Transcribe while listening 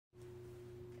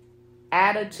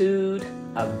Attitude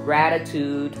of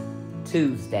Gratitude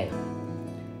Tuesday.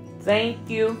 Thank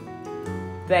you,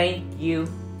 thank you,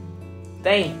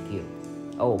 thank you,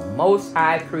 O Most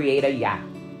High Creator Yah.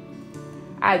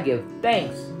 I give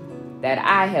thanks that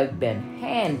I have been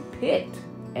handpicked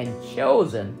and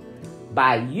chosen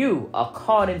by you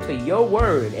according to your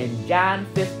word in John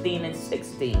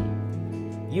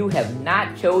 15:16. You have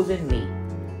not chosen me,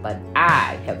 but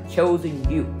I have chosen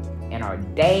you and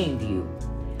ordained you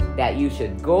that you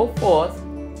should go forth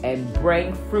and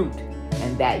bring fruit,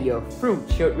 and that your fruit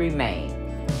should remain,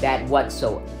 that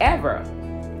whatsoever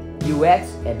you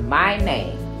ask in my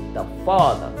name, the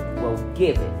Father will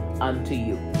give it unto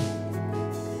you.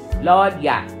 Lord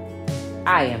Yah,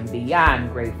 I am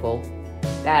beyond grateful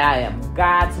that I am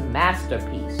God's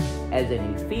masterpiece, as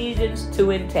in Ephesians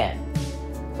 2:10.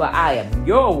 For I am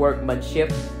your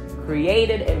workmanship,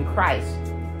 created in Christ,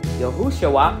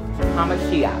 Yahushua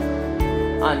HaMashiach,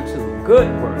 unto good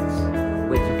works,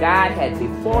 which God had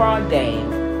before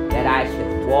ordained that I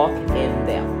should walk in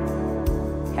them.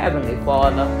 Heavenly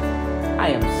Father, I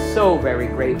am so very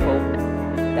grateful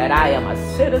that I am a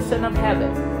citizen of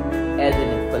heaven, as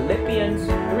in Philippians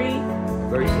 3,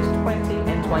 verses 20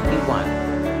 and 21.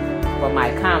 For my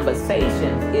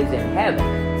conversation is in heaven,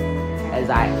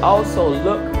 as I also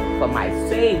look for my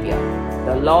Savior,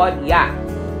 the Lord Yah,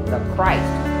 the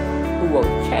Christ, who will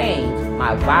change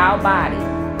my vile body,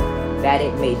 that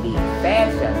it may be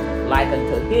fashioned like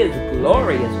unto his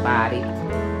glorious body,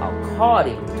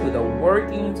 according to the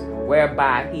workings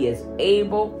whereby he is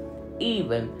able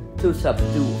even to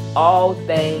subdue all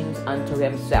things unto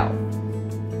himself.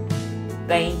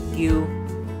 Thank you,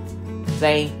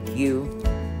 thank you,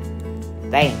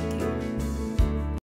 thank you.